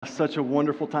such a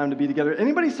wonderful time to be together.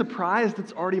 Anybody surprised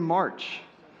it's already March?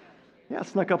 Yeah, it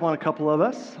snuck up on a couple of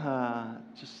us.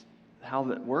 Just how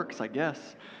that works, I guess.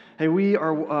 Hey, we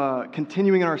are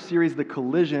continuing in our series, The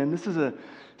Collision. This is a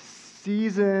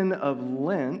season of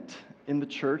Lent in the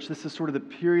church. This is sort of the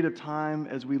period of time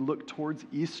as we look towards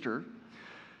Easter.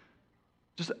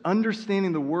 Just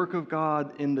understanding the work of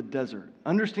God in the desert.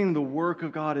 Understanding the work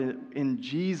of God in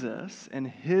Jesus and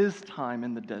His time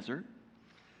in the desert.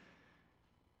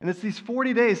 And it's these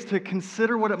 40 days to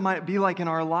consider what it might be like in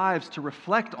our lives, to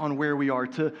reflect on where we are,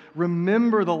 to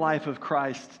remember the life of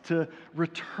Christ, to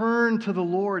return to the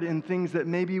Lord in things that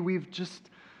maybe we've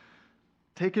just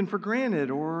taken for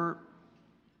granted or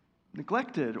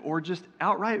neglected or just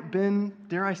outright been,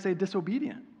 dare I say,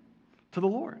 disobedient to the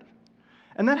Lord.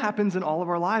 And that happens in all of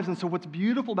our lives. And so what's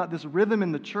beautiful about this rhythm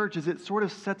in the church is it sort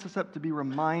of sets us up to be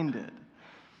reminded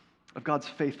of God's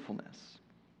faithfulness.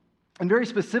 And very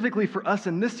specifically for us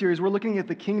in this series, we're looking at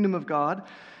the kingdom of God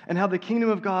and how the kingdom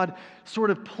of God sort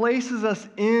of places us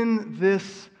in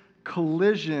this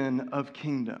collision of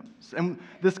kingdoms. And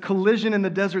this collision in the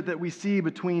desert that we see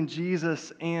between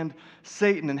Jesus and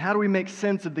Satan. And how do we make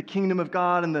sense of the kingdom of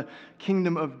God and the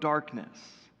kingdom of darkness?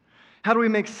 How do we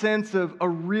make sense of a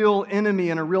real enemy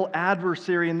and a real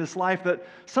adversary in this life that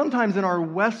sometimes in our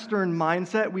Western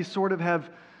mindset we sort of have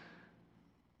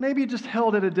maybe just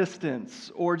held at a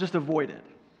distance or just avoided?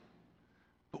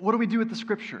 But what do we do with the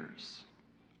Scriptures?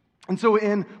 And so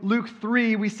in Luke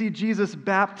 3, we see Jesus'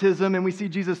 baptism and we see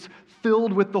Jesus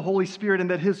filled with the Holy Spirit, and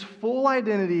that His full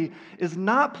identity is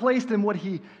not placed in what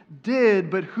He did,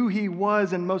 but who He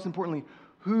was, and most importantly,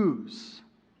 whose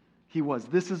He was.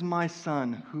 This is my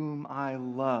Son, whom I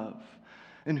love,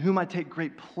 in whom I take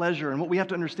great pleasure. And what we have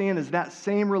to understand is that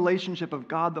same relationship of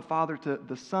God the Father to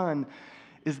the Son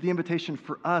is the invitation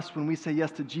for us when we say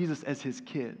yes to Jesus as His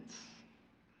kids.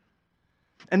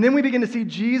 And then we begin to see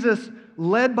Jesus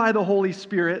led by the Holy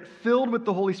Spirit, filled with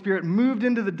the Holy Spirit, moved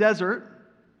into the desert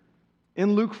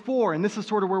in Luke 4. And this is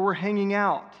sort of where we're hanging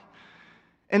out.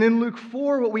 And in Luke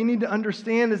 4, what we need to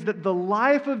understand is that the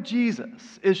life of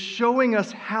Jesus is showing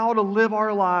us how to live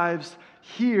our lives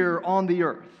here on the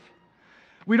earth.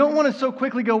 We don't want to so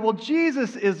quickly go, well,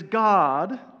 Jesus is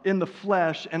God in the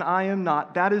flesh and I am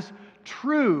not. That is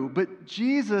true, but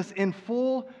Jesus in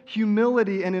full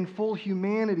humility and in full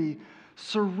humanity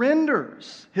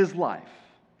surrenders His life,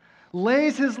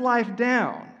 lays His life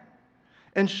down,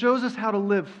 and shows us how to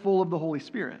live full of the Holy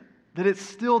Spirit. That it's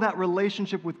still that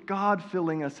relationship with God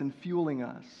filling us and fueling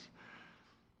us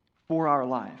for our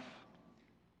life.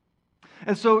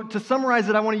 And so to summarize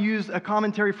it, I want to use a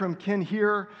commentary from Ken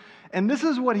here. And this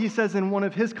is what he says in one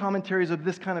of his commentaries of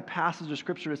this kind of passage of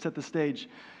Scripture to set the stage.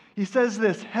 He says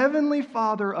this: Heavenly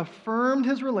Father affirmed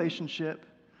His relationship,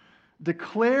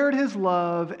 declared His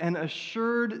love, and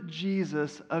assured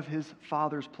Jesus of His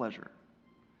Father's pleasure.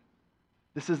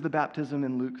 This is the baptism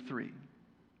in Luke 3.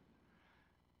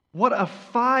 What a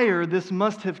fire this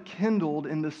must have kindled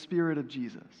in the spirit of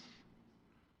Jesus.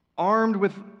 Armed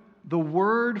with the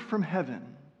word from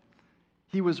heaven,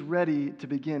 He was ready to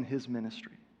begin His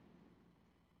ministry.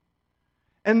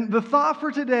 And the thought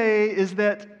for today is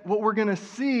that what we're going to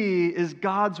see is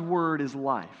God's word is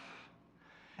life.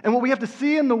 And what we have to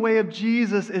see in the way of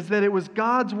Jesus is that it was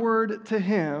God's word to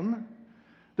Him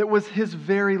that was His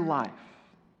very life.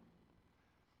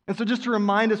 And so just to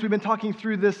remind us, we've been talking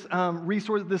through this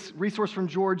resource from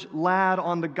George Ladd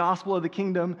on the gospel of the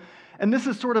kingdom. And this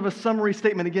is sort of a summary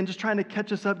statement. Again, just trying to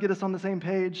catch us up, get us on the same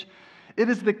page. It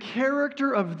is the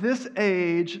character of this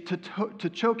age to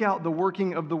choke out the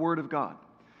working of the word of God.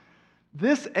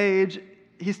 This age,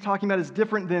 he's talking about, is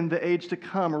different than the age to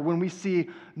come, or when we see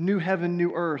new heaven,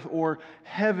 new earth, or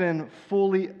heaven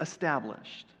fully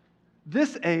established.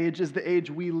 This age is the age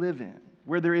we live in,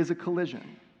 where there is a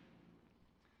collision.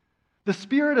 The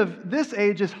spirit of this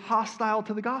age is hostile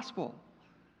to the gospel.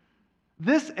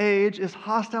 This age is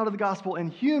hostile to the gospel, and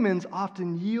humans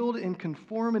often yield in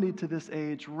conformity to this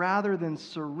age rather than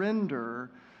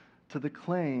surrender to the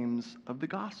claims of the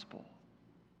gospel.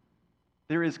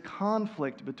 There is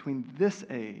conflict between this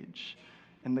age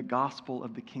and the gospel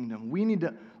of the kingdom. We need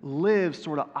to live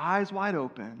sort of eyes wide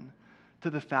open to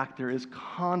the fact there is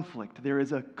conflict, there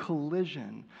is a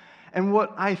collision. And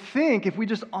what I think, if we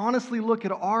just honestly look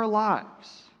at our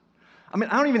lives, I mean,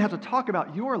 I don't even have to talk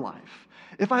about your life.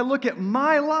 If I look at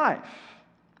my life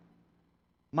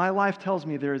tells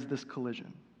me there is this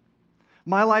collision.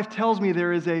 My life tells me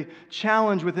there is a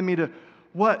challenge within me to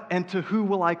what and to who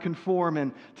will I conform,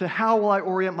 and to how will I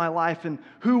orient my life, and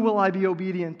who will I be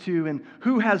obedient to, and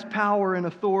who has power and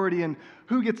authority, and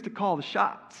who gets to call the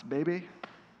shots, baby?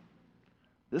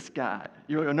 This guy.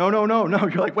 You're like, no.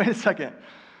 You're like, wait a second.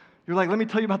 You're like, let me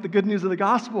tell you about the good news of the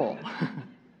gospel.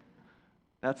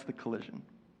 That's the collision.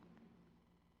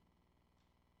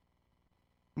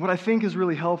 What I think is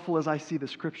really helpful as I see the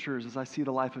scriptures, as I see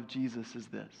the life of Jesus, is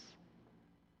this.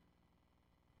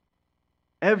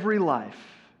 Every life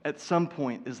at some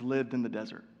point is lived in the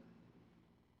desert,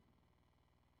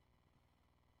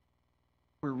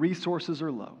 where resources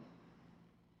are low.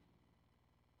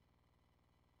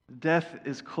 Death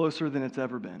is closer than it's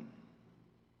ever been.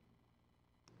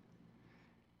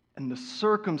 And the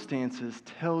circumstances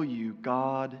tell you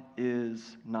God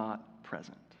is not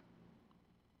present.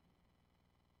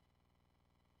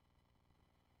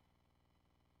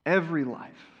 Every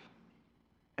life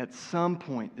at some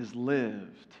point is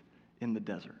lived in the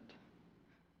desert.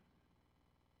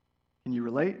 Can you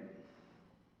relate?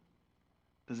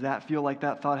 Does that feel like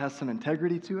that thought has some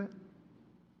integrity to it?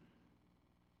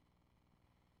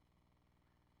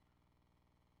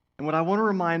 And what I want to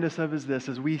remind us of is this: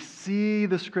 as we see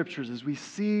the scriptures, as we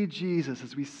see Jesus,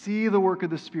 as we see the work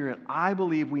of the Spirit, I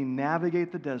believe we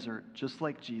navigate the desert just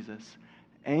like Jesus,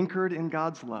 anchored in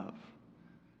God's love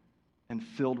and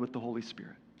filled with the Holy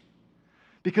Spirit.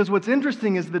 Because what's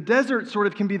interesting is the desert sort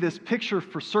of can be this picture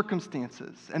for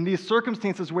circumstances, and these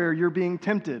circumstances where you're being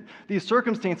tempted, these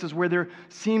circumstances where there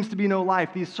seems to be no life,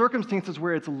 these circumstances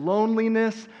where it's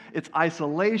loneliness, it's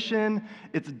isolation,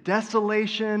 it's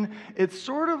desolation. It's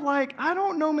sort of like, I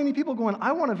don't know many people going,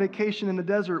 I want a vacation in the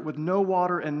desert with no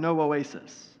water and no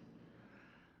oasis.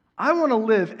 I want to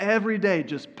live every day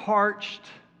just parched,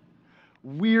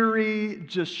 weary,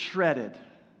 just shredded.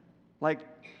 Like,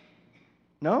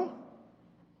 no?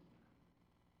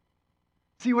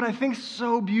 See, what I think is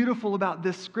so beautiful about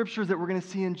this scriptures that we're going to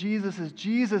see in Jesus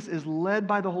is led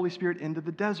by the Holy Spirit into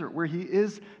the desert, where he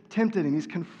is tempted and he's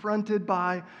confronted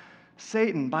by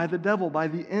Satan, by the devil, by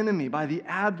the enemy, by the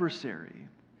adversary.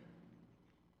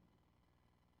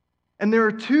 And there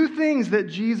are two things that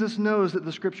Jesus knows that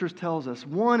the scriptures tells us.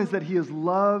 One is that he is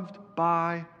loved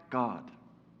by God.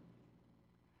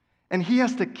 And he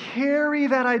has to carry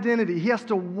that identity. He has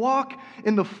to walk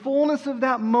in the fullness of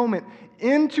that moment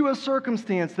into a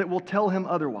circumstance that will tell him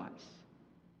otherwise.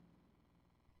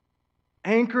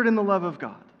 Anchored in the love of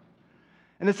God.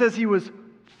 And it says he was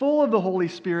full of the Holy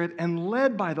Spirit and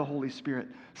led by the Holy Spirit.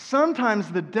 Sometimes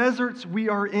the deserts we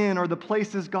are in are the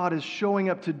places God is showing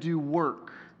up to do work.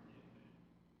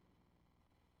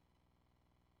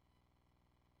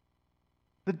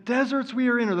 The deserts we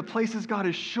are in are the places God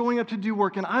is showing up to do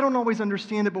work, and I don't always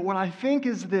understand it, but what I think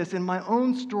is this: in my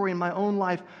own story, in my own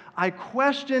life, I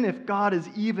question if God is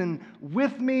even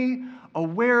with me,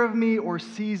 aware of me, or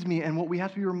sees me, and what we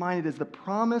have to be reminded is the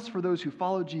promise for those who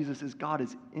follow Jesus is God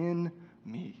is in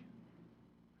me.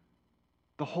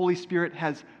 The Holy Spirit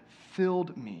has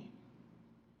filled me.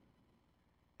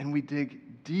 And we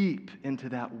dig deep into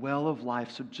that well of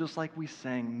life, so just like we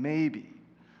sang, maybe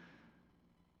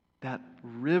that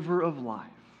river of life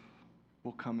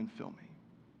will come and fill me.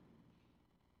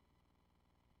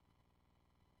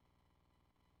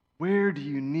 Where do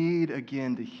you need,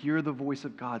 again, to hear the voice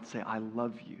of God say, I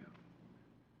love you?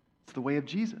 It's the way of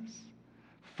Jesus,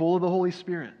 full of the Holy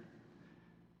Spirit.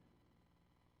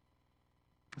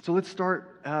 So let's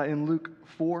start in Luke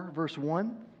 4, verse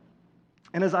 1.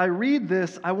 And as I read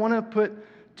this, I want to put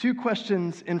two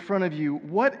questions in front of you.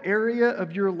 What area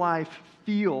of your life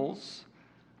feels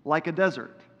like a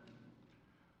desert?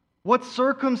 What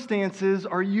circumstances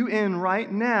are you in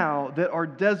right now that are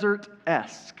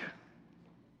desert-esque?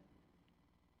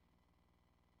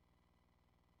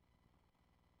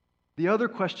 The other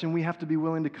question we have to be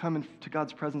willing to come into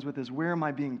God's presence with is, where am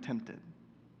I being tempted?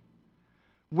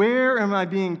 Where am I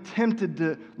being tempted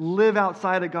to live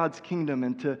outside of God's kingdom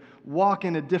and to walk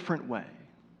in a different way?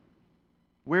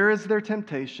 Where is there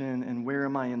temptation, and where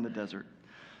am I in the desert?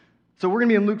 So we're going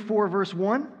to be in Luke 4, verse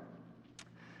 1,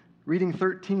 reading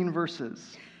 13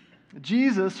 verses.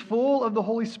 Jesus, full of the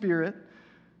Holy Spirit,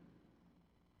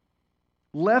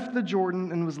 left the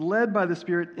Jordan and was led by the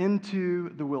Spirit into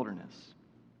the wilderness,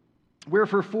 where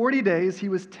for 40 days he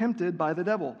was tempted by the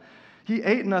devil. He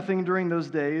ate nothing during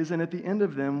those days, and at the end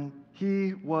of them,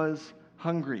 he was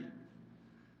hungry.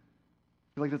 I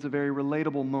feel like that's a very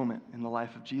relatable moment in the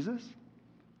life of Jesus.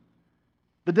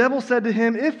 The devil said to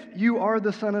him, "If you are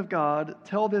the Son of God,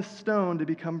 tell this stone to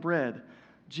become bread."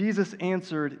 Jesus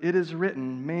answered, "It is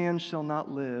written, man shall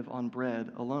not live on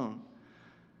bread alone."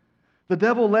 The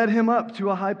devil led him up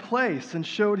to a high place and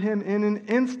showed him in an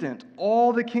instant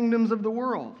all the kingdoms of the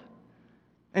world.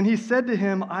 And he said to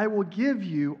him, "I will give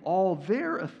you all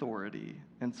their authority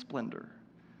and splendor.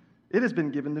 It has been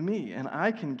given to me, and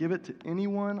I can give it to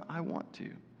anyone I want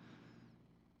to.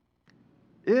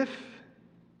 if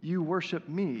you worship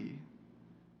me,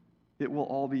 it will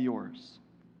all be yours.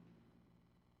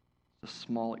 It's a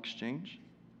small exchange.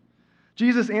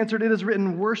 Jesus answered, it is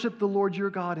written, worship the Lord your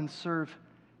God and serve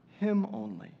him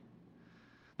only.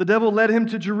 The devil led him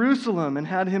to Jerusalem and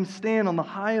had him stand on the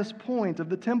highest point of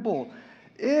the temple.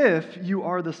 If you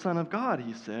are the Son of God,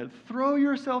 he said, throw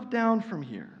yourself down from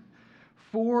here,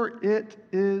 for it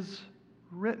is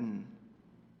written,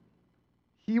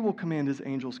 he will command his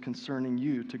angels concerning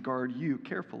you to guard you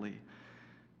carefully.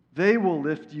 They will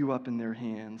lift you up in their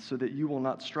hands so that you will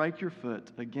not strike your foot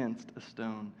against a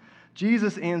stone.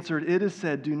 Jesus answered, it is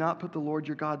said, do not put the Lord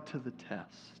your God to the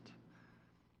test.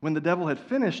 When the devil had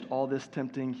finished all this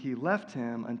tempting, he left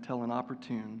him until an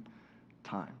opportune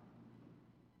time.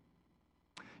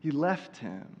 He left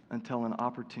him until an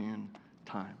opportune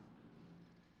time.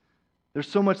 There's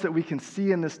so much that we can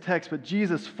see in this text, but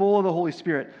Jesus, full of the Holy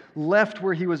Spirit, left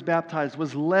where he was baptized,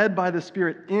 was led by the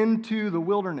Spirit into the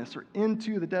wilderness or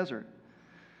into the desert.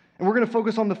 And we're going to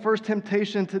focus on the first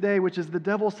temptation today, which is the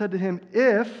devil said to him,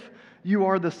 if you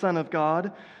are the Son of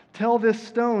God, tell this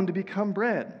stone to become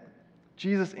bread.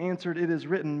 Jesus answered, it is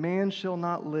written, man shall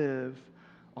not live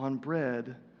on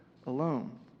bread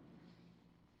alone.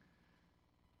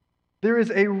 There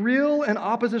is a real and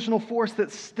oppositional force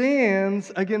that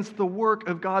stands against the work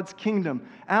of God's kingdom.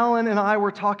 Alan and I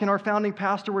were talking, our founding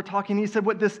pastor were talking, he said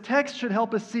what this text should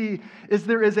help us see is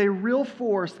there is a real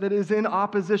force that is in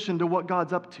opposition to what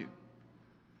God's up to.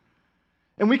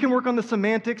 And we can work on the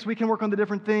semantics, we can work on the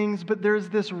different things, but there's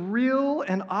this real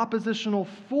and oppositional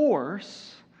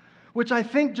force, which I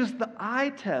think just the eye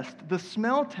test, the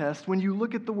smell test, when you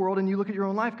look at the world and you look at your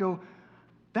own life, go,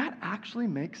 that actually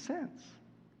makes sense.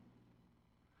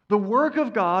 The work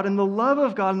of God and the love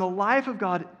of God and the life of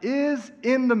God is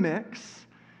in the mix,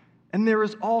 and there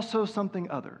is also something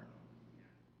other.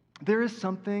 There is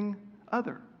something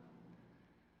other.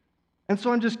 And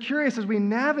so I'm just curious as we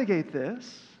navigate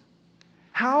this,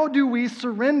 how do we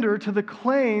surrender to the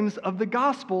claims of the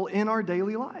gospel in our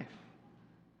daily life?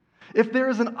 If there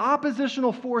is an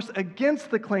oppositional force against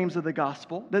the claims of the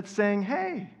gospel that's saying,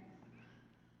 hey,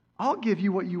 I'll give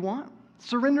you what you want.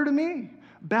 Surrender to me.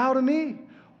 Bow to me.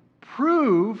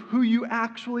 Prove who you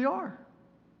actually are.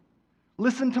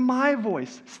 Listen to my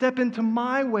voice. Step into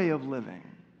my way of living.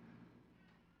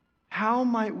 How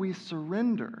might we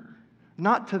surrender?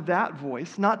 Not to that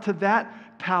voice, not to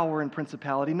that power and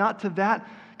principality, not to that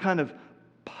kind of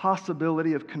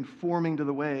possibility of conforming to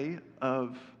the way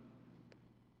of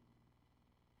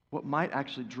what might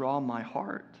actually draw my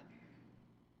heart,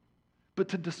 but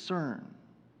to discern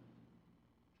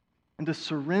and to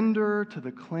surrender to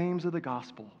the claims of the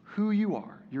gospel, who you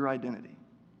are, your identity,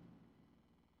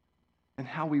 and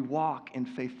how we walk in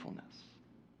faithfulness.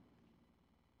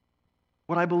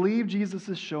 What I believe Jesus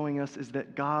is showing us is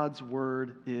that God's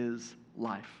word is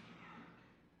life.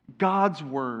 God's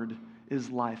word is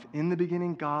life. In the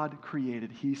beginning, God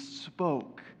created. He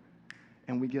spoke,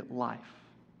 and we get life.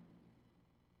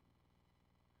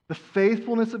 The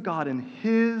faithfulness of God in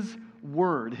his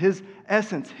word, his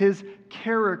essence, his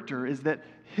character is that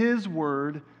his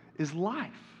word is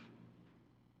life.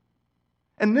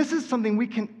 And this is something we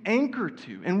can anchor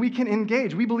to and we can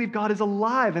engage. We believe God is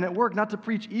alive and at work, not to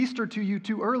preach Easter to you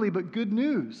too early, but good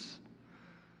news.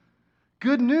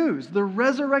 Good news. The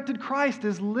resurrected Christ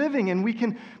is living and we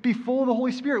can be full of the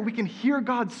Holy Spirit. We can hear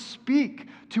God speak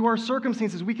to our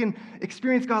circumstances. We can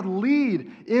experience God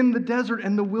lead in the desert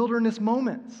and the wilderness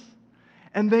moments.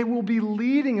 And they will be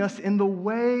leading us in the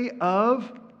way of,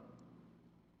 okay,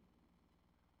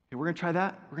 we're going to try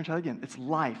that. We're going to try that again. It's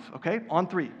life, okay? On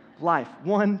three. Life.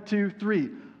 1, 2, 3.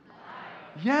 Life.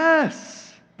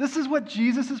 Yes. This is what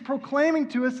Jesus is proclaiming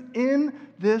to us in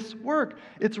this work.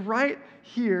 It's right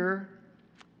here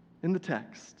in the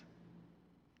text.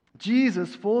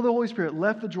 Jesus, full of the Holy Spirit,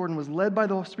 left the Jordan, was led by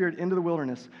the Holy Spirit into the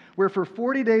wilderness, where for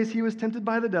 40 days he was tempted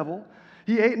by the devil.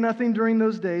 He ate nothing during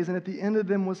those days, and at the end of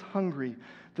them was hungry.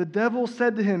 The devil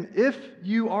said to him, if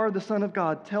you are the Son of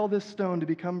God, tell this stone to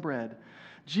become bread.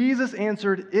 Jesus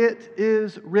answered, it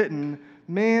is written,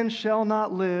 man shall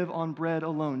not live on bread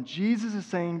alone. Jesus is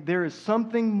saying there is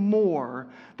something more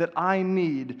that I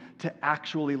need to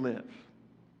actually live.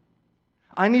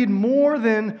 I need more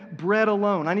than bread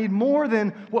alone. I need more than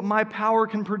what my power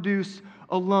can produce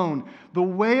alone. The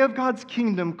way of God's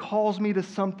kingdom calls me to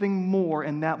something more,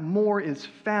 and that more is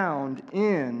found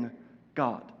in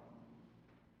God.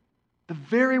 The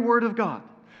very word of God.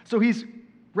 So he's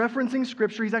referencing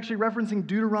Scripture. He's actually referencing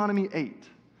Deuteronomy 8.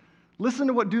 Listen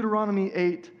to what Deuteronomy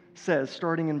 8 says,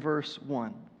 starting in verse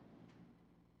 1.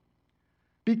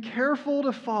 Be careful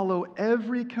to follow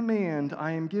every command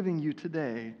I am giving you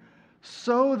today,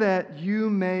 so that you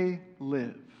may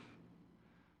live.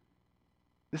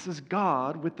 This is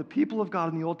God with the people of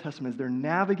God in the Old Testament as they're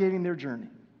navigating their journey.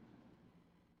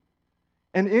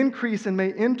 And increase and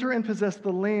may enter and possess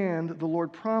the land the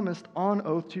Lord promised on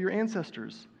oath to your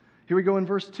ancestors. Here we go in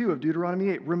verse 2 of Deuteronomy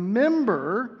 8.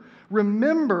 Remember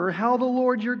how the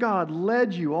Lord your God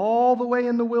led you all the way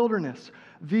in the wilderness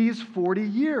these 40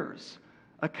 years.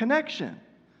 A connection.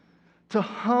 To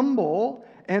humble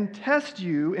and test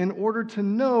you in order to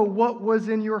know what was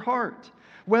in your heart,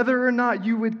 whether or not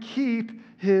you would keep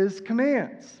his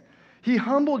commands. He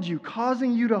humbled you,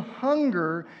 causing you to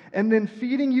hunger, and then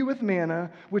feeding you with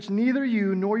manna, which neither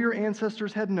you nor your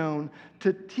ancestors had known,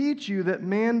 to teach you that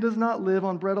man does not live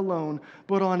on bread alone,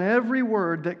 but on every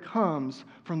word that comes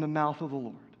from the mouth of the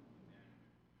Lord.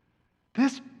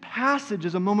 This passage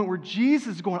is a moment where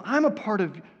Jesus is going, I'm a part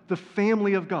of the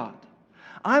family of God.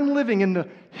 I'm living in the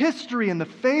history and the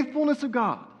faithfulness of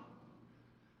God.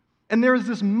 And there is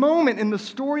this moment in the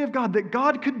story of God that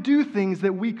God could do things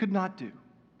that we could not do.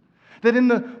 That in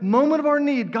the moment of our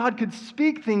need, God could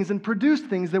speak things and produce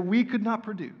things that we could not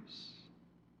produce.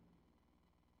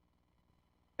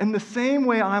 In the same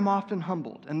way I'm often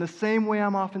humbled, in the same way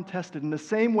I'm often tested, in the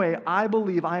same way I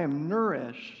believe I am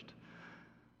nourished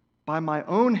by my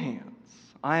own hands.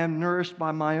 I am nourished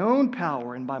by my own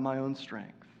power and by my own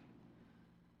strength.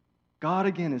 God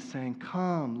again is saying,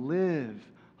 come, live,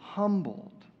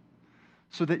 humbled,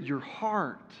 so that your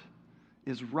heart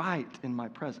is right in my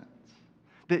presence.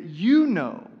 That you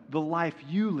know the life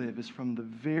you live is from the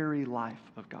very life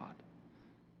of God.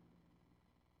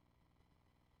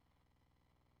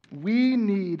 We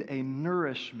need a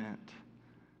nourishment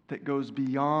that goes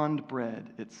beyond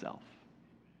bread itself.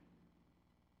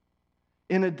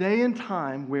 In a day and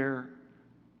time where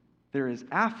there is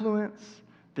affluence,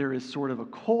 there is sort of a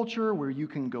culture where you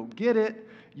can go get it,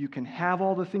 you can have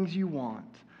all the things you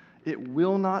want, it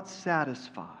will not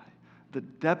satisfy the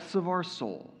depths of our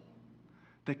soul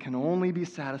that can only be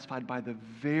satisfied by the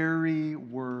very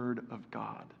word of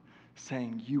God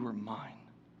saying, you are mine.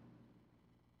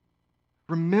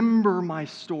 Remember my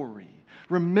story.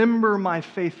 Remember my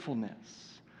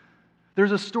faithfulness.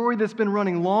 There's a story that's been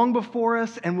running long before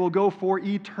us and will go for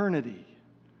eternity.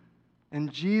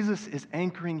 And Jesus is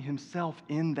anchoring himself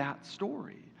in that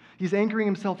story. He's anchoring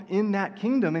himself in that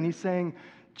kingdom, and he's saying,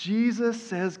 Jesus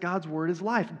says God's word is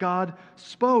life. God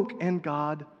spoke and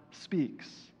God speaks.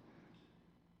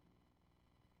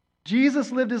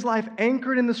 Jesus lived his life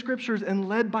anchored in the scriptures and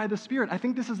led by the Spirit. I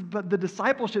think this is the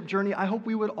discipleship journey I hope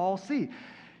we would all see.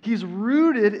 He's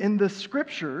rooted in the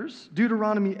scriptures,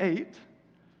 Deuteronomy 8.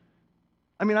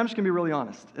 I mean, I'm just going to be really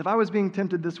honest. If I was being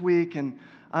tempted this week and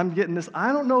I'm getting this,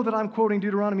 I don't know that I'm quoting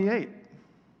Deuteronomy 8.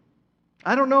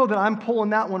 I don't know that I'm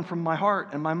pulling that one from my heart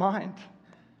and my mind.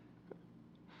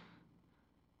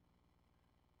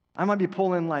 I might be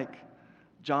pulling like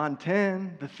John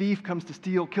 10, the thief comes to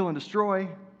steal, kill, and destroy.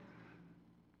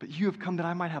 But you have come that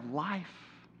I might have life.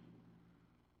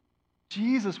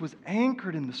 Jesus was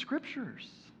anchored in the scriptures,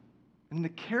 in the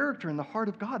character and the heart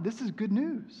of God. This is good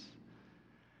news.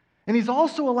 And he's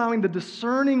also allowing the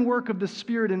discerning work of the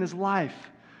Spirit in his life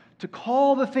to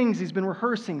call the things he's been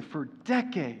rehearsing for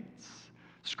decades,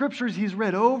 scriptures he's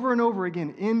read over and over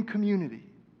again in community.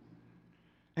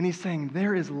 And he's saying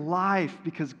there is life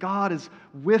because God is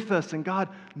with us and God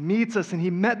meets us, and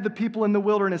he met the people in the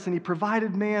wilderness and he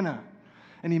provided manna.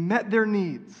 And he met their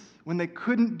needs when they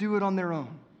couldn't do it on their own.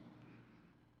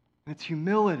 And it's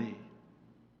humility.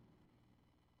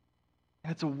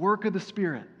 And it's a work of the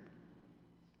Spirit.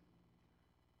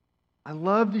 I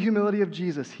love the humility of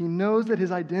Jesus. He knows that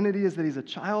his identity is that he's a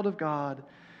child of God,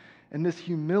 and this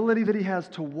humility that he has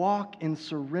to walk in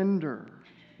surrender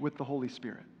with the Holy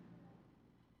Spirit.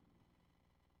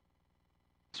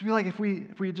 So be like if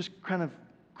we just kind of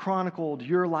chronicled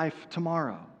your life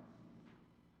tomorrow.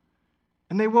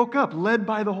 And they woke up, led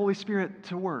by the Holy Spirit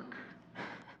to work.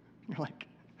 You're like,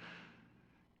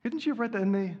 couldn't you have read that?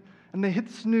 And they hit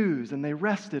snooze and they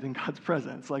rested in God's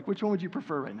presence. Like, which one would you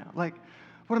prefer right now? Like,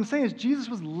 what I'm saying is Jesus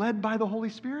was led by the Holy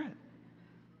Spirit.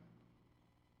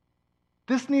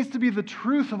 This needs to be the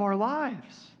truth of our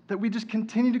lives, that we just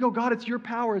continue to go, God, it's your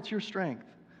power, it's your strength,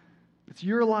 it's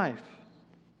your life.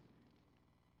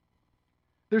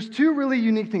 There's two really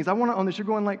unique things. I want to own this. You're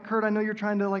going like, Kurt, I know you're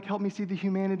trying to like help me see the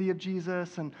humanity of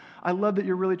Jesus, and I love that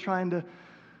you're really trying to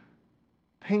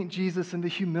paint Jesus in the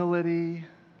humility,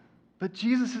 but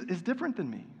Jesus is different than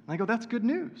me. And I go, that's good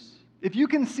news. If you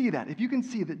can see that, if you can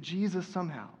see that Jesus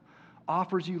somehow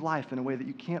offers you life in a way that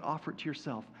you can't offer it to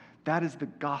yourself, that is the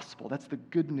gospel. That's the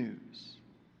good news.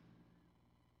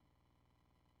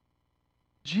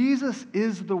 Jesus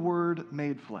is the Word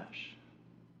made flesh.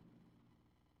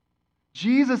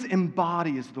 Jesus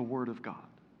embodies the Word of God.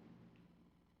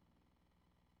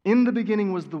 In the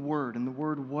beginning was the Word, and the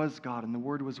Word was God, and the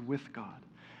Word was with God.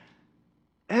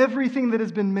 Everything that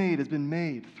has been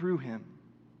made through him.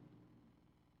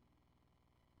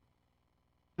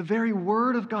 The very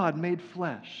Word of God made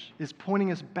flesh is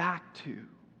pointing us back to,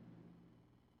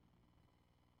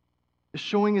 is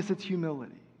showing us its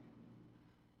humility.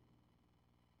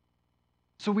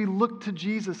 So we look to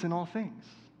Jesus in all things.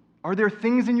 Are there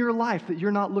things in your life that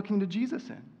you're not looking to Jesus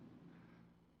in?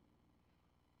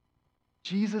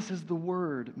 Jesus is the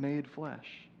Word made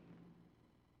flesh.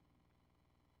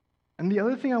 And the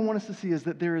other thing I want us to see is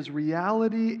that there is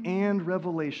reality and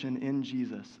revelation in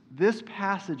Jesus. This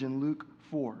passage in Luke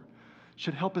 4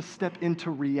 should help us step into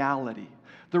reality.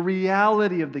 The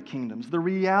reality of the kingdoms, the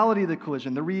reality of the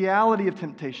collision, the reality of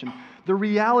temptation, the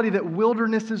reality that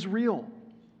wilderness is real.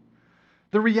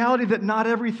 The reality that not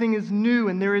everything is new,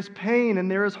 and there is pain, and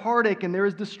there is heartache, and there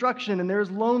is destruction, and there is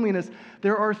loneliness.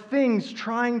 There are things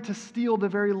trying to steal the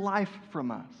very life from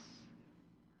us.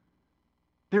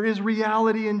 There is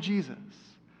reality in Jesus.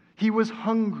 He was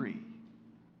hungry,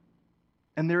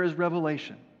 and there is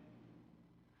revelation.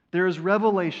 There is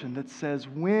revelation that says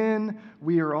when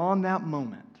we are on that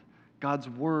moment, God's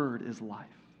Word is life.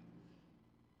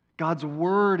 God's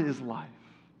Word is life.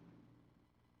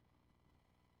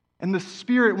 And the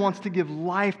Spirit wants to give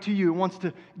life to you. It wants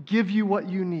to give you what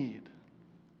you need.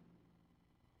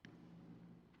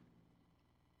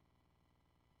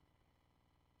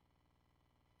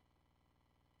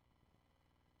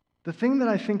 The thing that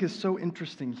I think is so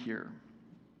interesting here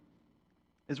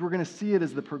is we're going to see it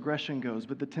as the progression goes,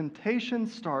 but the temptation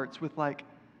starts with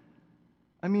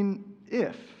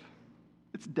if.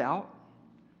 It's doubt.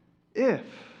 If.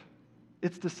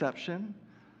 It's deception.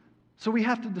 So we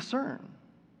have to discern.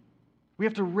 We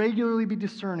have to regularly be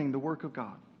discerning the work of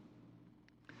God.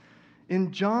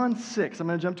 In John 6, I'm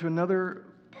going to jump to another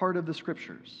part of the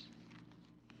Scriptures.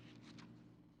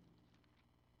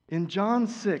 In John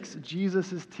 6,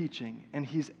 Jesus is teaching, and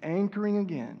he's anchoring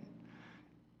again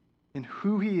in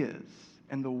who he is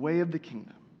and the way of the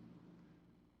kingdom.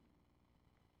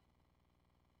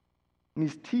 And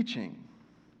he's teaching.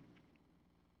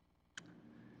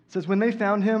 It says, when they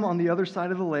found him on the other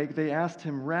side of the lake, they asked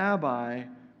him, Rabbi,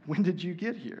 when did you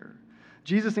get here?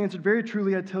 Jesus answered, very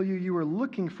truly, I tell you, you are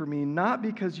looking for me, not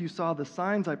because you saw the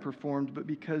signs I performed, but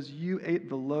because you ate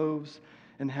the loaves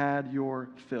and had your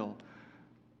fill.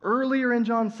 Earlier in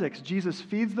John 6, Jesus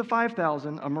feeds the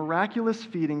 5,000, a miraculous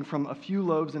feeding from a few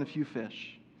loaves and a few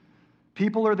fish.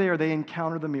 People are there, they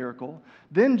encounter the miracle.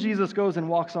 Then Jesus goes and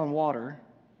walks on water.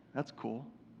 That's cool.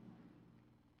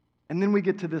 And then we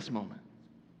get to this moment.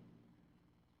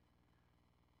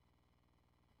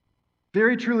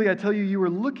 Very truly, I tell you, you were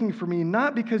looking for me,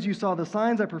 not because you saw the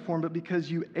signs I performed, but because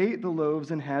you ate the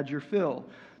loaves and had your fill.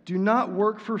 Do not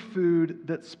work for food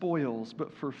that spoils,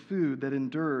 but for food that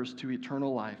endures to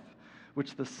eternal life,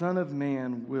 which the Son of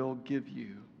Man will give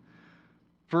you.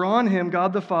 For on him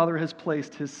God the Father has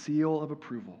placed his seal of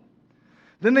approval.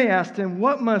 Then they asked him,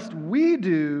 what must we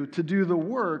do to do the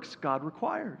works God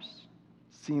requires?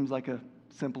 Seems like a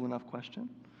simple enough question.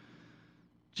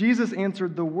 Jesus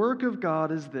answered, the work of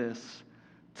God is this,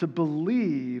 to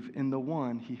believe in the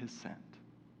one he has sent.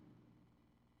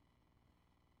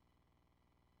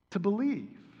 To believe.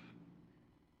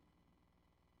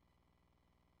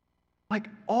 Like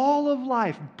all of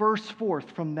life bursts forth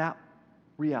from that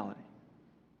reality.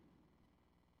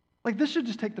 Like this should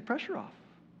just take the pressure off.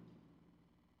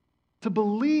 To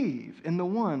believe in the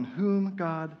one whom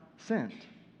God sent.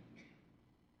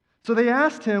 So they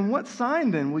asked him, what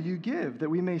sign then will you give that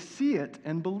we may see it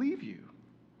and believe you?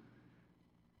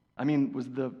 Was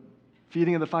the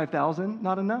feeding of the 5,000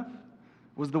 not enough?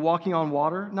 Was the walking on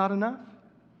water not enough?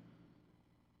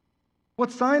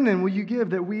 What sign then will you give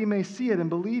that we may see it and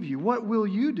believe you? What will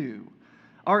you do?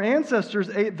 Our ancestors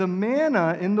ate the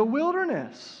manna in the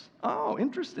wilderness. Oh,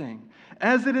 interesting.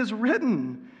 As it is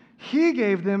written, he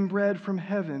gave them bread from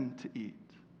heaven to eat.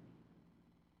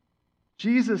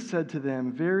 Jesus said to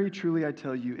them, very truly I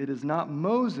tell you, it is not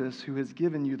Moses who has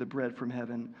given you the bread from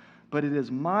heaven, but it is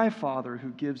my Father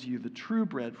who gives you the true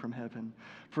bread from heaven.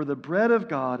 For the bread of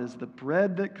God is the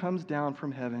bread that comes down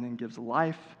from heaven and gives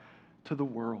life to the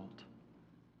world.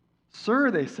 Sir,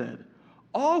 they said,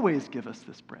 always give us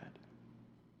this bread.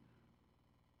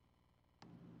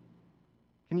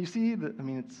 Can you see that?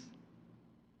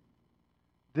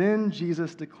 Then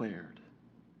Jesus declared,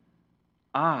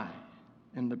 I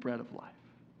am the bread of life.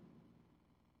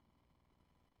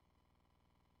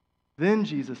 Then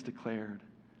Jesus declared,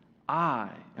 I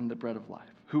am the bread of life.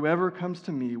 Whoever comes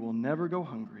to me will never go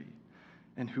hungry,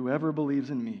 and whoever believes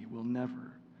in me will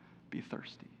never be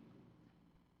thirsty.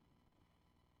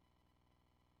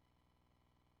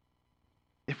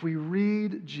 If we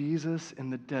read Jesus in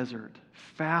the desert,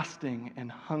 fasting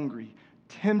and hungry,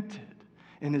 tempted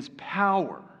in his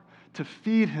power to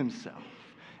feed himself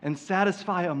and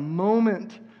satisfy a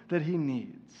moment that he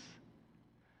needs,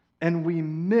 and we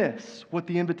miss what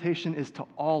the invitation is to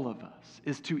all of us,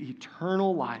 is to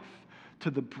eternal life,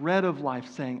 to the bread of life,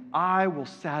 saying, I will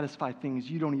satisfy things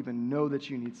you don't even know that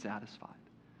you need satisfied.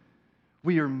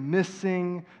 We are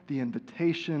missing the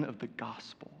invitation of the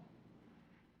gospel.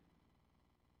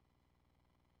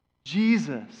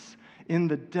 Jesus in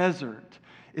the desert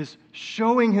is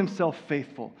showing himself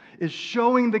faithful, is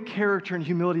showing the character and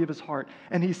humility of his heart,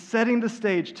 and he's setting the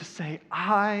stage to say,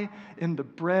 I am the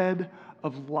bread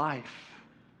of life.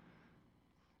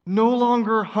 No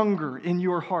longer hunger in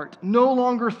your heart, no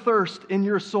longer thirst in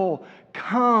your soul.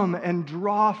 Come and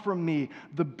draw from me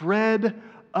the bread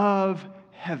of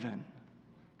heaven.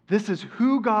 This is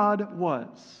who God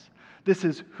was. This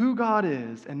is who God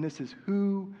is, and this is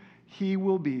who he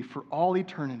will be for all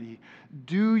eternity.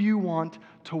 Do you want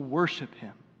to worship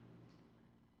him?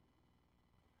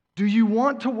 Do you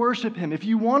want to worship him? If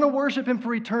you want to worship him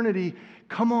for eternity,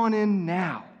 come on in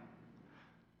now.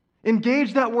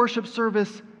 Engage that worship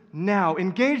service now.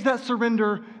 Engage that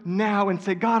surrender now and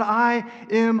say, God, I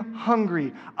am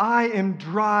hungry. I am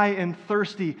dry and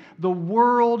thirsty. The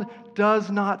world does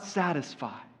not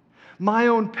satisfy. My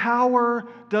own power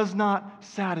does not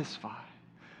satisfy.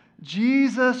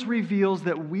 Jesus reveals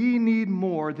that we need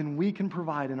more than we can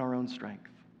provide in our own strength.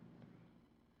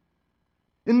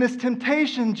 In this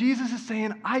temptation, Jesus is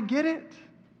saying, I get it.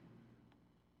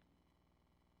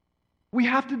 We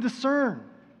have to discern.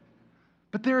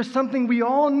 But there is something we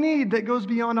all need that goes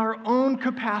beyond our own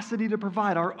capacity to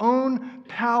provide, our own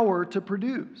power to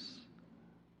produce.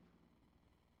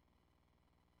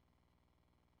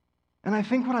 And I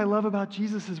think what I love about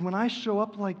Jesus is when I show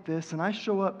up like this, and I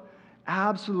show up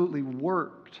absolutely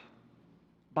worked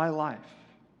by life,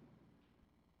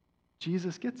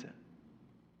 Jesus gets it.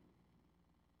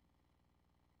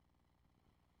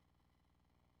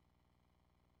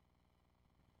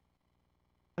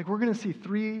 Like, we're going to see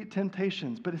 3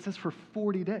 temptations, but it says for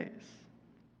 40 days.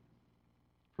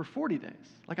 For 40 days.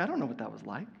 Like, I don't know what that was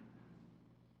like.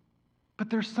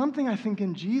 But there's something, I think,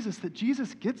 in Jesus that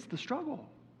Jesus gets the struggle.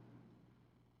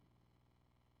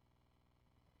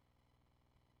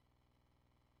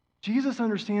 Jesus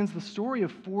understands the story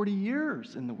of 40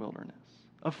 years in the wilderness,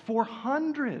 of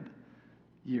 400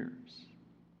 years.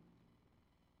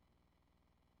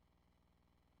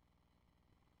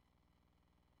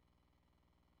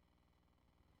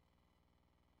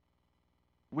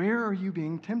 Where are you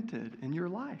being tempted in your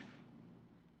life?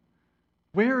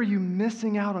 Where are you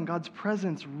missing out on God's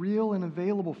presence real and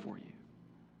available for you?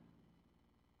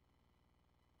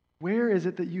 Where is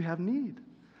it that you have need?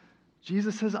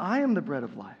 Jesus says, I am the bread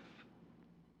of life.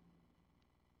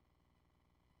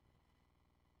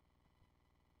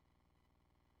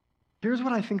 Here's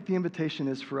what I think the invitation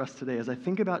is for us today as I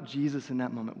think about Jesus in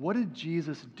that moment. What did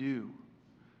Jesus do?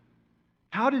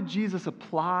 How did Jesus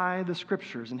apply the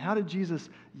scriptures, and how did Jesus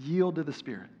yield to the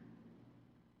Spirit?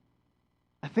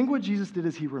 I think what Jesus did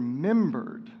is he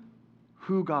remembered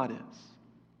who God is.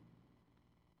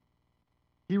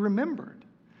 He remembered.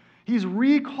 He's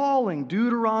recalling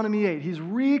Deuteronomy 8. He's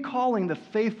recalling the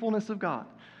faithfulness of God.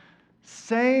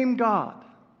 Same God.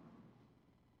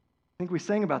 I think we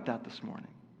sang about that this morning.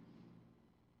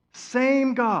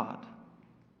 Same God.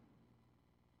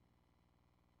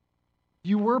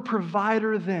 You were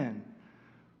provider then.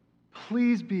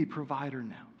 Please be provider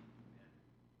now.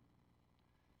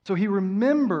 So he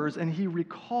remembers and he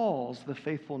recalls the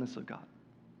faithfulness of God.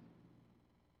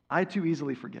 I too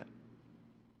easily forget.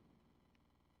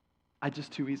 I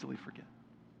just too easily forget.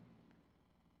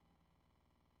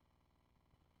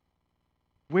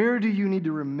 Where do you need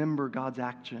to remember God's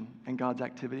action and God's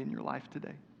activity in your life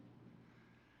today?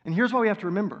 And here's why we have to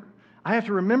remember. I have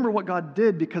to remember what God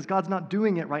did because God's not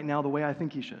doing it right now the way I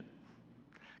think he should.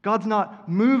 God's not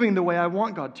moving the way I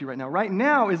want God to right now. Right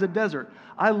now is a desert.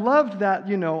 I loved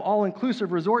that,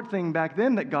 all-inclusive resort thing back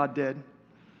then that God did,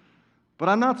 but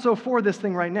I'm not so for this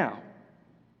thing right now.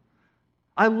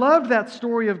 I loved that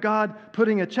story of God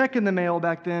putting a check in the mail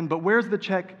back then, but where's the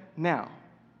check now?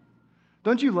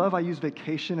 Don't you love I use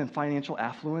vacation and financial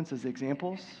affluence as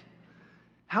examples?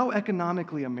 How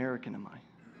economically American am I?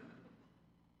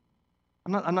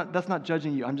 I'm not, that's not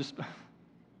judging you.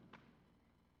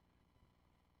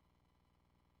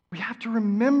 We have to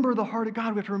remember the heart of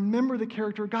God. We have to remember the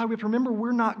character of God. We have to remember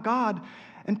we're not God.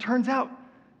 And turns out,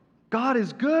 God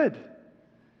is good.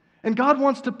 And God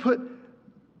wants to put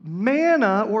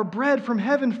manna or bread from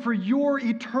heaven for your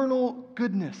eternal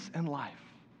goodness and life.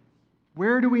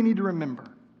 Where do we need to remember?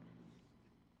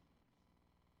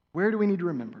 Where do we need to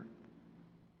remember?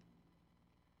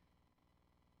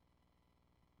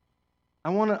 I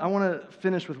want to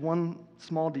finish with one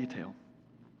small detail.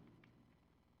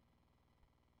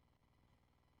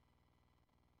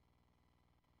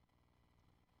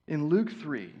 In Luke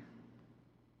 3,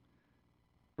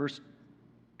 verse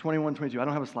 21, 22, I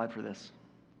don't have a slide for this.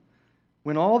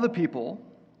 When all the people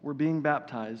were being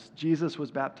baptized, Jesus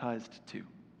was baptized too.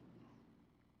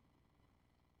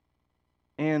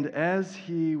 And as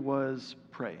he was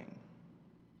praying,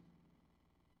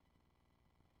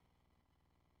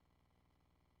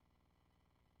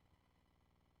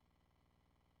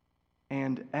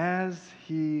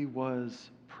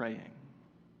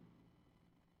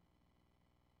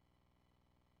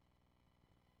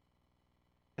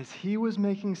 as he was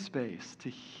making space to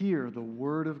hear the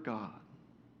word of God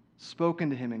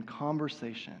spoken to him in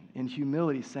conversation, in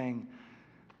humility, saying,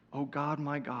 "Oh God,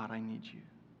 my God, I need you.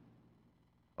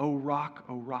 O rock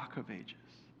of ages."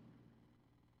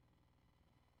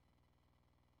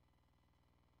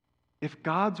 If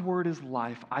God's word is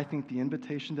life, I think the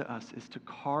invitation to us is to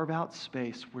carve out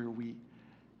space where we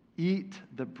eat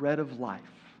the bread of life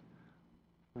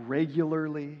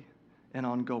regularly and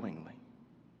ongoingly.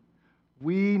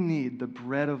 We need the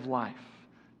bread of life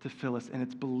to fill us, and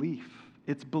it's belief.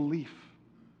 It's belief.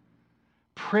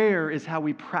 Prayer is how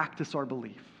we practice our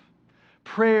belief.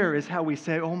 Prayer is how we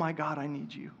say, "Oh my God, I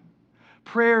need you."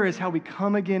 Prayer is how we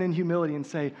come again in humility and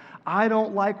say, "I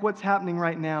don't like what's happening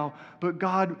right now, but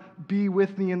God, be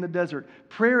with me in the desert."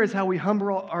 Prayer is how we humble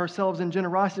ourselves in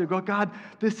generosity to go, "God,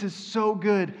 this is so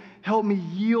good. Help me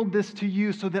yield this to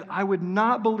you so that I would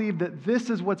not believe that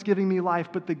this is what's giving me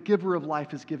life, but the giver of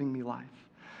life is giving me life."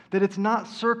 That it's not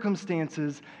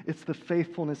circumstances, it's the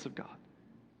faithfulness of God.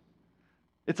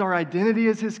 It's our identity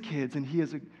as his kids, and he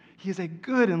is a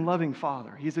good and loving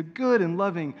Father. He's a good and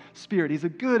loving Spirit. He's a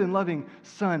good and loving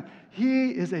Son.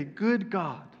 He is a good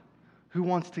God who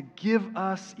wants to give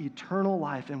us eternal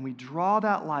life, and we draw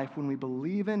that life when we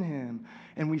believe in him,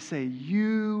 and we say,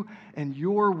 "You and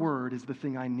your word is the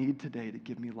thing I need today to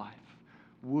give me life.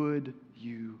 Would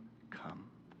you come?"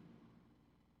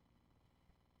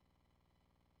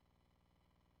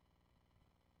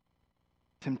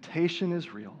 Temptation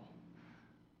is real.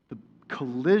 The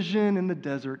collision in the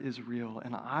desert is real.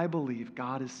 And I believe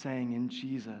God is saying in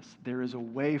Jesus, there is a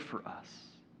way for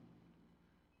us,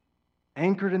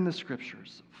 anchored in the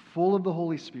scriptures, full of the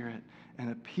Holy Spirit, and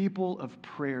a people of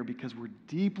prayer, because we're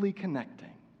deeply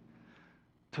connecting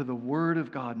to the Word of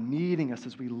God, meeting us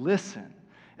as we listen,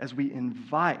 as we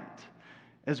invite,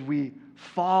 as we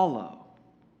follow,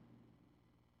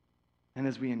 and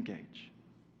as we engage.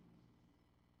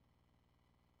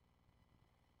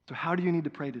 So how do you need to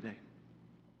pray today?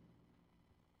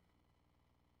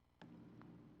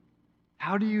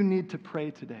 How do you need to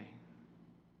pray today?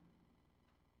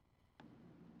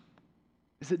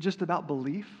 Is it just about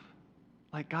belief?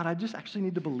 Like, "God, I just actually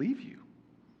need to believe you."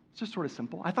 It's just sort of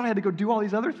simple. I thought I had to go do all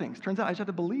these other things. Turns out I just have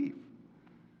to believe.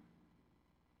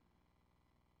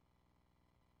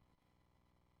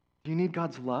 Do you need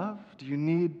God's love? Do you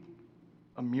need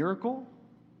a miracle?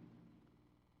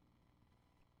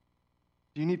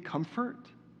 Do you need comfort?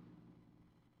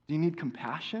 Do you need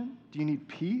compassion? Do you need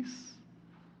peace?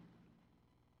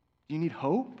 Do you need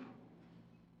hope?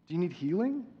 Do you need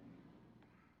healing?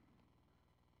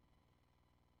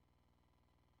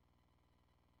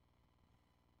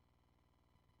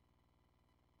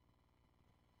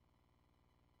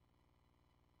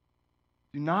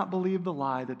 Do not believe the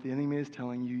lie that the enemy is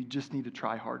telling you. You just need to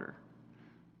try harder.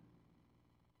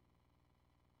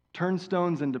 Turn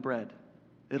stones into bread.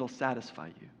 It'll satisfy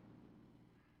you.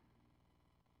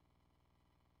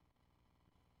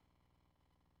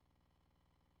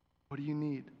 What do you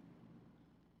need?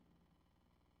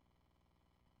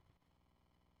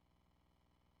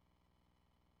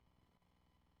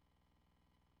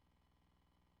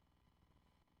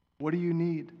 What do you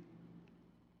need?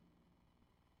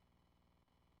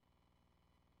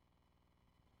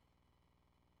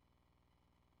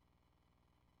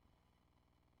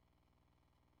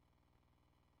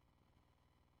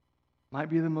 Might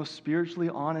be the most spiritually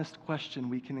honest question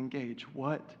we can engage.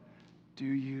 What do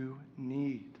you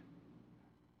need?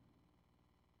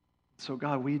 So,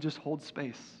 God, we just hold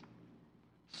space.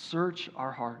 Search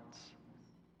our hearts.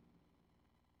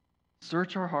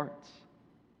 Search our hearts,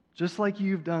 just like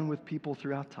you've done with people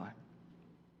throughout time.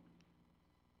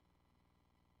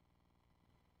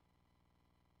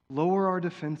 Lower our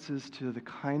defenses to the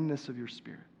kindness of your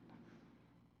Spirit.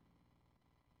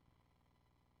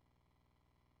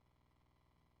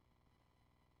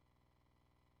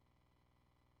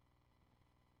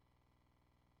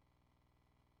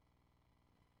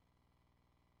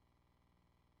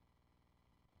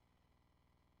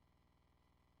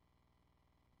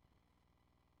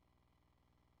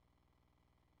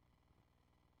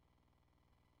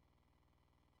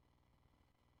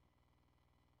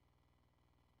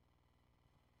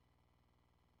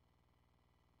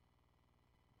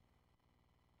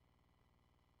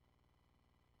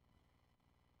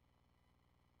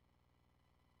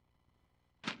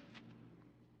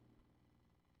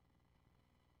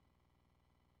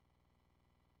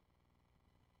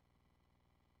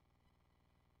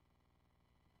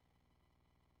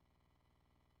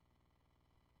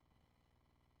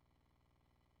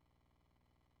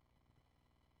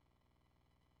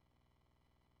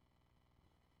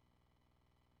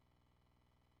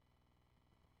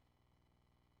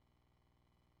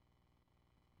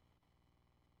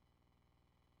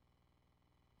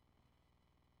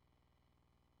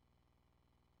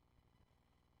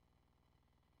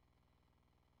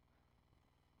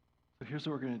 So here's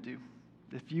what we're going to do.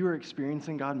 If you are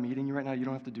experiencing God meeting you right now, you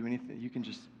don't have to do anything. You can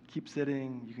just keep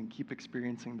sitting. You can keep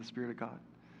experiencing the Spirit of God.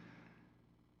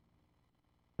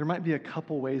 There might be a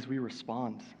couple ways we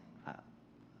respond.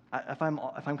 If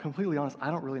I'm completely honest,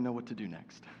 I don't really know what to do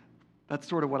next. That's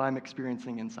sort of what I'm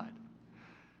experiencing inside.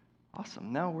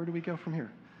 Awesome. Now, where do we go from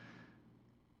here?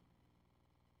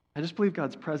 I just believe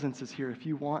God's presence is here. If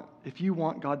you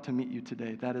want God to meet you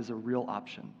today, that is a real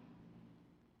option.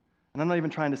 And I'm not even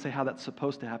trying to say how that's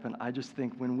supposed to happen. I just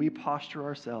think when we posture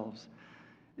ourselves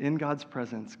in God's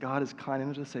presence, God is kind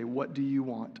enough to say, what do you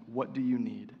want? What do you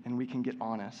need? And we can get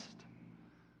honest.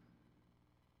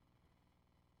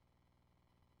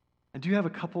 I do have a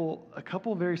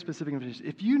couple very specific invitations.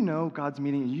 If you know God's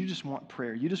meeting and you just want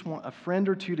prayer, you just want a friend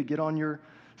or two to get on your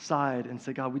side and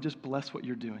say, God, we just bless what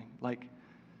you're doing. Like,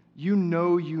 you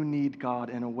know you need God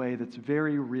in a way that's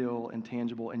very real and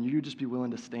tangible, and you just be willing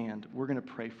to stand. We're going to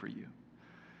pray for you.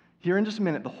 Here in just a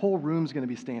minute, the whole room's going to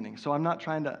be standing. So I'm not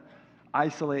trying to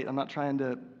isolate. I'm not trying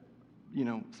to,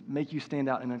 make you stand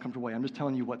out in an uncomfortable way. I'm just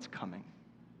telling you what's coming.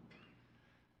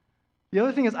 The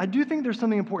other thing is, I do think there's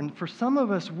something important. For some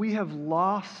of us, we have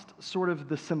lost sort of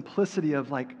the simplicity of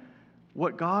like,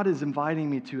 what God is inviting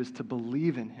me to is to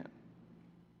believe in him.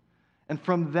 And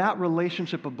from that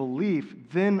relationship of belief,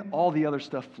 then all the other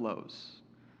stuff flows.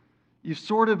 You've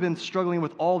sort of been struggling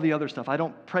with all the other stuff. I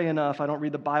don't pray enough, I don't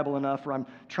read the Bible enough, or I'm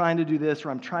trying to do this,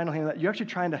 or I'm trying to handle that. You're actually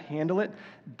trying to handle it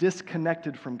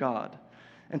disconnected from God.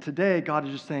 And today, God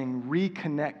is just saying,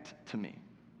 reconnect to me.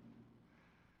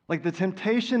 Like the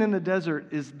temptation in the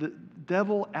desert is the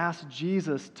devil asked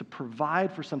Jesus to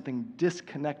provide for something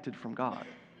disconnected from God.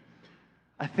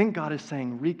 I think God is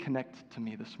saying, reconnect to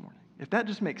me this morning. If that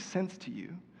just makes sense to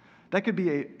you, that could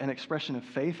be an expression of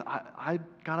faith. God,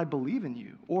 I believe in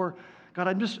you. Or, God,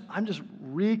 I'm just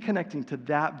reconnecting to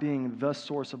that being the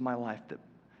source of my life, that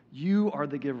you are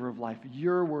the giver of life.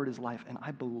 Your word is life, and I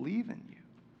believe in you.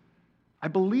 I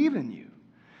believe in you.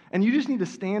 And you just need to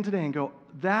stand today and go,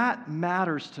 that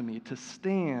matters to me, to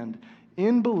stand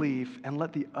in belief and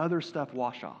let the other stuff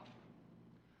wash off.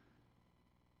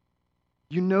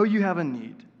 You know you have a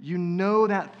need. You know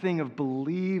that thing of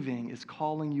believing is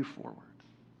calling you forward.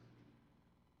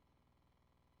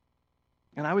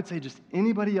 And I would say just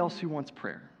anybody else who wants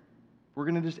prayer, we're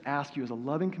going to just ask you as a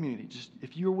loving community, just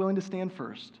if you're willing to stand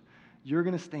first, you're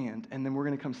going to stand, and then we're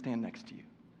going to come stand next to you.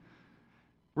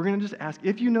 We're going to just ask,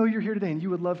 if you know you're here today and you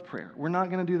would love prayer, we're not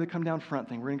going to do the come down front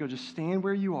thing. We're going to go just stand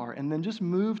where you are and then just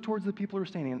move towards the people who are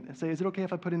standing and say, is it okay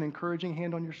if I put an encouraging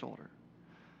hand on your shoulder?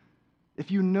 If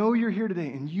you know you're here today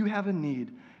and you have a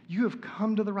need, you have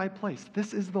come to the right place.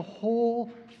 This is the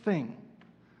whole thing.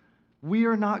 We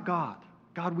are not God.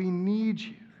 God, we need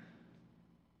you.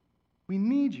 We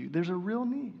need you. There's a real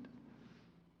need.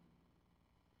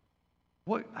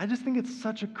 I just think it's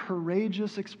such a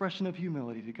courageous expression of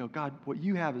humility to go, God, what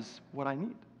you have is what I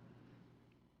need.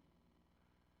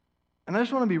 And I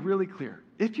just want to be really clear.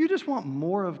 If you just want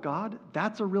more of God,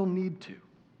 that's a real need too.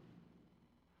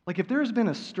 Like if there's been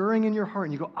a stirring in your heart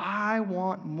and you go, I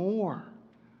want more.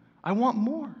 I want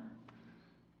more.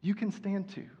 You can stand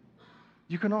too.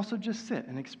 You can also just sit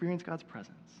and experience God's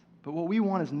presence. But what we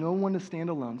want is no one to stand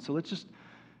alone. So let's just,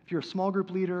 if you're a small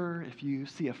group leader, if you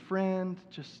see a friend,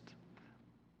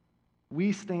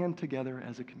 we stand together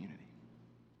as a community.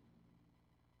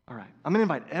 All right, I'm going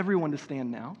to invite everyone to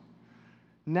stand now.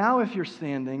 Now, if you're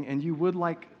standing and you would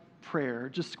like prayer,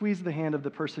 just squeeze the hand of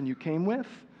the person you came with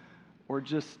or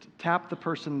just tap the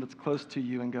person that's close to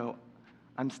you and go,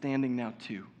 I'm standing now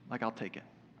too. Like, I'll take it.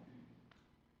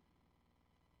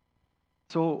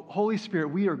 So, Holy Spirit,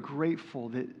 we are grateful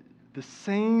that the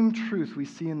same truth we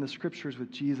see in the scriptures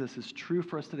with Jesus is true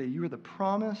for us today. You are the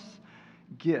promise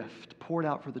gift poured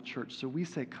out for the church. So we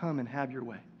say, come and have your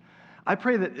way. I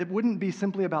pray that it wouldn't be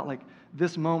simply about like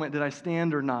this moment, did I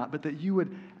stand or not, but that you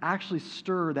would actually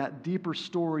stir that deeper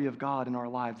story of God in our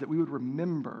lives, that we would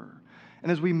remember.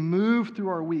 And as we move through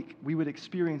our week, we would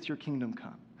experience your kingdom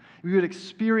come. We would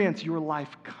experience your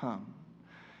life come.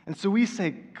 And so we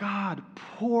say, God,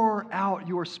 pour out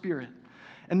your Spirit.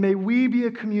 And may we be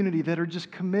a community that are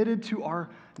just committed to our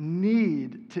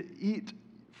need to eat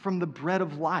from the bread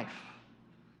of life.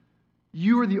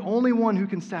 You are the only one who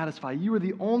can satisfy. You are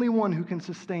the only one who can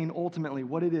sustain ultimately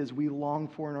what it is we long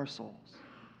for in our souls.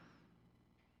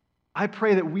 I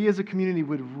pray that we as a community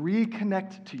would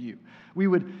reconnect to you. We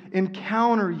would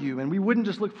encounter you, and we wouldn't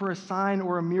just look for a sign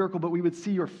or a miracle, but we would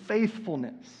see your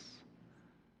faithfulness.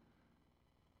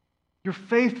 Your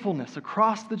faithfulness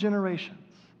across the generations.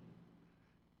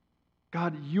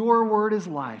 God, your word is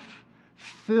life.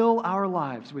 Fill our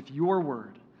lives with your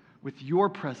word, with your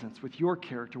presence, with your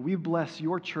character. We bless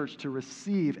your church to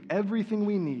receive everything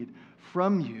we need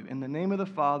from you. In the name of the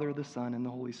Father, the Son, and the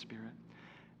Holy Spirit.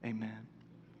 Amen.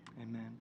 Amen.